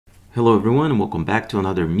Hello everyone and welcome back to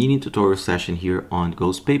another mini tutorial session here on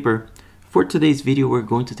Ghost Paper. For today's video we're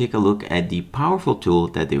going to take a look at the powerful tool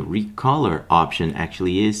that the recolor option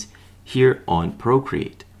actually is here on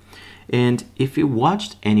Procreate. And if you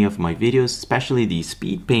watched any of my videos, especially the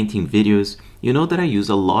speed painting videos, you know that I use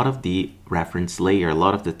a lot of the reference layer, a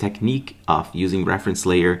lot of the technique of using reference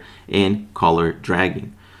layer and color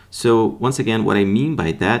dragging. So once again, what I mean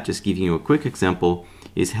by that, just giving you a quick example,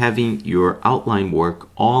 is having your outline work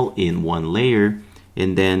all in one layer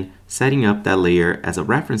and then setting up that layer as a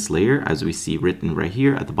reference layer, as we see written right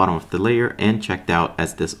here at the bottom of the layer and checked out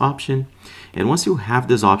as this option. And once you have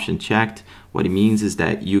this option checked, what it means is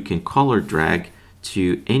that you can color drag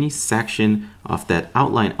to any section of that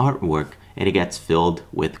outline artwork and it gets filled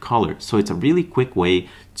with color. So it's a really quick way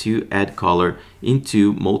to add color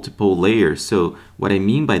into multiple layers. So what I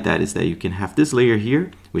mean by that is that you can have this layer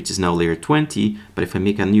here, which is now layer 20, but if I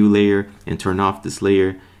make a new layer and turn off this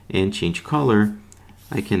layer and change color,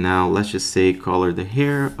 I can now, let's just say, color the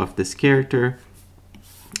hair of this character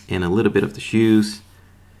and a little bit of the shoes.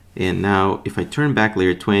 And now if I turn back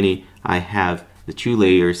layer 20, I have the two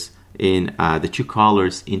layers in the two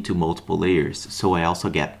colors into multiple layers. So I also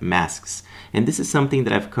get masks. And this is something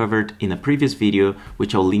that I've covered in a previous video,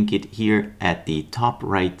 which I'll link it here at the top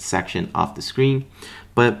right section of the screen.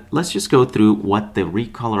 But let's just go through what the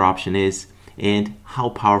recolor option is and how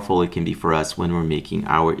powerful it can be for us when we're making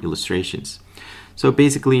our illustrations. So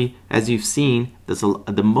basically, as you've seen,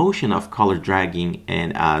 the motion of color dragging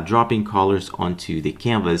and dropping colors onto the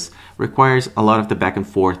canvas requires a lot of the back and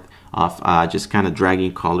forth of just kind of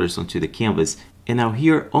dragging colors onto the canvas. And now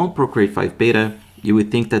here on Procreate 5 Beta, you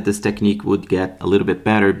would think that this technique would get a little bit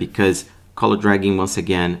better because color dragging, once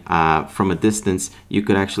again, from a distance, you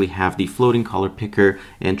could actually have the floating color picker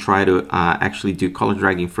and try to actually do color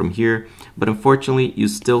dragging from here. But unfortunately, you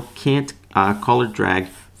still can't color drag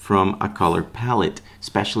from a color palette,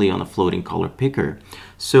 especially on a floating color picker.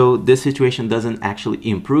 So this situation doesn't actually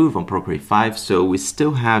improve on Procreate 5, so we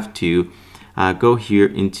still have to go here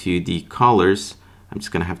into the colors. I'm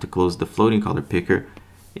just gonna have to close the floating color picker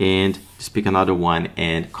and just pick another one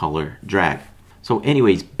and color drag. So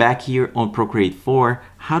anyways, back here on Procreate 4,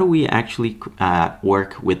 how do we actually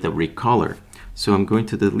work with the recolor? So I'm going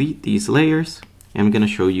to delete these layers and I'm gonna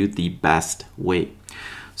show you the best way.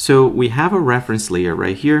 So we have a reference layer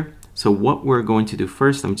right here. So what we're going to do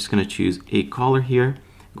first, I'm just gonna choose a color here,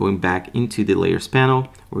 going back into the layers panel.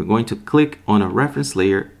 We're going to click on a reference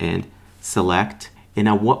layer and select. And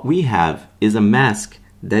now what we have is a mask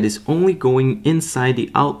that is only going inside the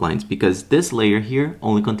outlines because this layer here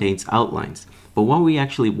only contains outlines. But what we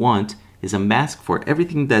actually want is a mask for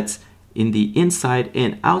everything that's in the inside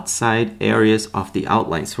and outside areas of the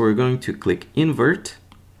outline. So we're going to click invert.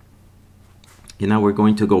 And now we're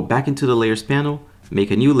going to go back into the layers panel, make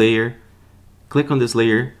a new layer, click on this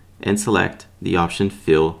layer and select the option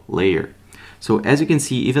fill layer. So as you can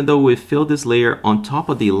see, even though we filled this layer on top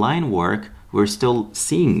of the line work, we're still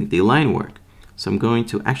seeing the line work. So I'm going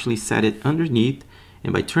to actually set it underneath,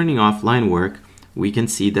 and by turning off line work, we can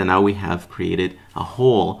see that now we have created a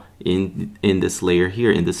hole in this layer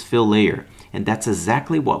here, in this fill layer. And that's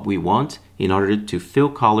exactly what we want in order to fill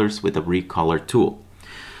colors with the recolor tool.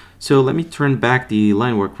 So let me turn back the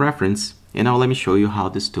line work reference, and now let me show you how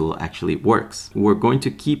this tool actually works. We're going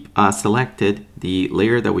to keep selected the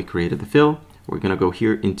layer that we created the fill. We're gonna go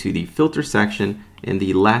here into the filter section and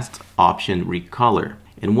the last option, recolor.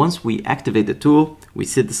 And once we activate the tool, we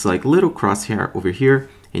see this like little crosshair over here,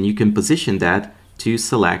 and you can position that to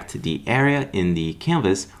select the area in the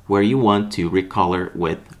canvas where you want to recolor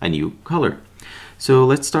with a new color. So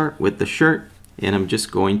let's start with the shirt, and I'm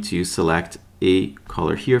just going to select a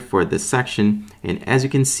color here for this section. And as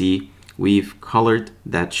you can see, we've colored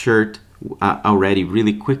that shirt already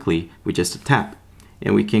really quickly with just a tap.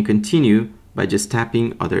 And we can continue by just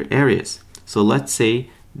tapping other areas. So let's say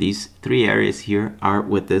these three areas here are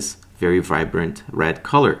with this very vibrant red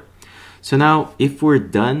color. So now if we're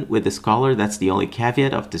done with this color, that's the only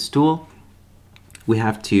caveat of this tool, we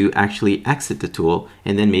have to actually exit the tool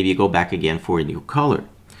and then maybe go back again for a new color.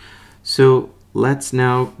 So let's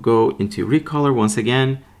now go into recolor once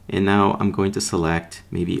again, and now I'm going to select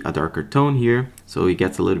maybe a darker tone here so it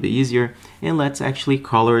gets a little bit easier, and let's actually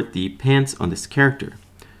color the pants on this character.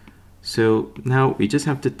 So now we just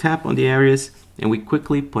have to tap on the areas and we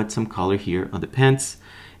quickly put some color here on the pants.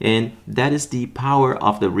 And that is the power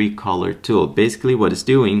of the recolor tool. Basically what it's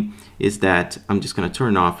doing is that I'm just gonna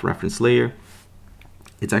turn off reference layer.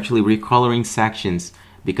 It's actually recoloring sections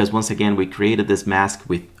because once again, we created this mask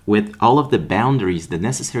with all of the boundaries, the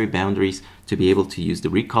necessary boundaries to be able to use the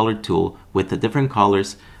recolor tool with the different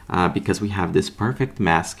colors because we have this perfect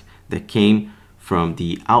mask that came from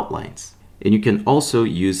the outlines. And you can also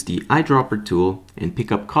use the eyedropper tool and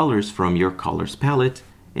pick up colors from your colors palette,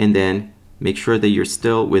 and then make sure that you're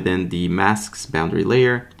still within the mask's boundary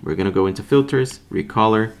layer. We're gonna go into filters,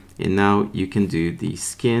 recolor, and now you can do the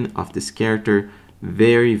skin of this character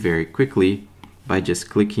very, very quickly by just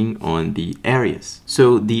clicking on the areas.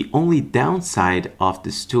 So the only downside of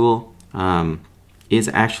this tool is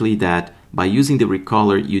actually that by using the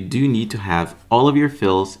recolor, you do need to have all of your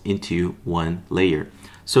fills into one layer.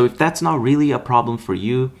 So if that's not really a problem for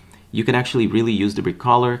you, you can actually really use the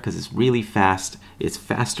recolor because it's really fast. It's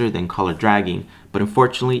faster than color dragging, but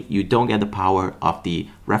unfortunately you don't get the power of the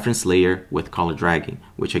reference layer with color dragging,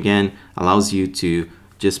 which again allows you to,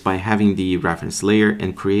 just by having the reference layer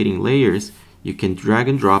and creating layers, you can drag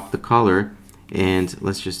and drop the color. And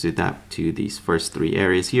let's just do that to these first three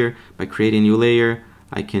areas here. By creating a new layer,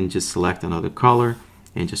 I can just select another color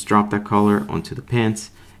and just drop that color onto the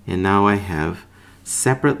pants. And now I have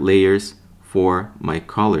separate layers for my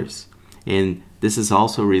colors. And this is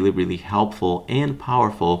also really, really helpful and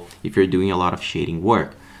powerful if you're doing a lot of shading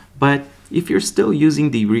work. But if you're still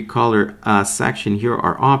using the recolor section here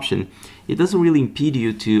or option, it doesn't really impede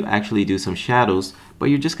you to actually do some shadows, but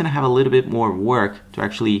you're just gonna have a little bit more work to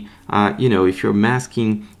actually, if you're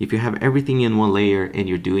masking, if you have everything in one layer and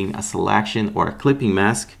you're doing a selection or a clipping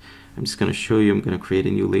mask. I'm just gonna show you, I'm gonna create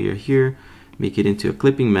a new layer here, make it into a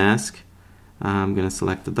clipping mask. I'm gonna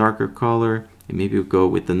select the darker color and maybe we'll go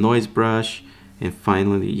with the noise brush, and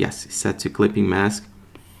finally, yes, set to clipping mask.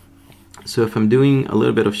 So if I'm doing a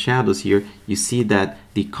little bit of shadows here, you see that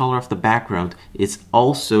the color of the background is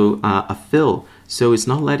also a fill. So it's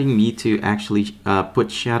not letting me to actually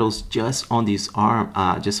put shadows just on this arm,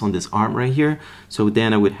 right here. So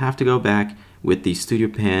then I would have to go back with the studio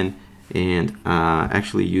pen and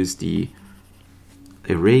actually use the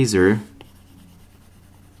eraser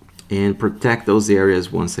and protect those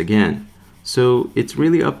areas once again. So it's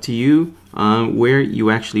really up to you where you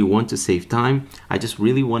actually want to save time. I just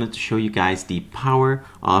really wanted to show you guys the power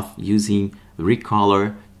of using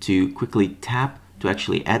recolor to quickly tap to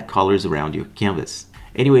actually add colors around your canvas.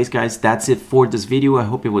 Anyways guys, that's it for this video. I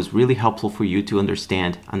hope it was really helpful for you to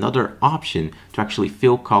understand another option to actually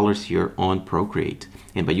fill colors here on Procreate.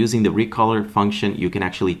 And by using the recolor function, you can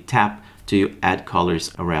actually tap to add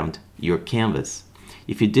colors around your canvas.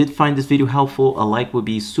 If you did find this video helpful, a like would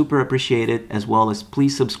be super appreciated, as well as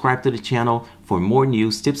please subscribe to the channel for more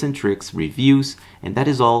news, tips and tricks, reviews, and that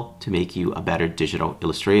is all to make you a better digital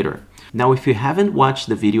illustrator. Now, if you haven't watched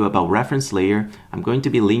the video about reference layer, I'm going to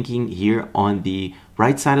be linking here on the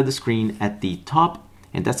right side of the screen at the top,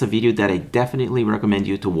 and that's a video that I definitely recommend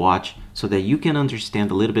you to watch so that you can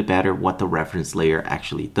understand a little bit better what the reference layer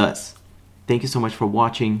actually does. Thank you so much for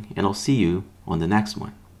watching, and I'll see you on the next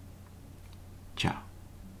one.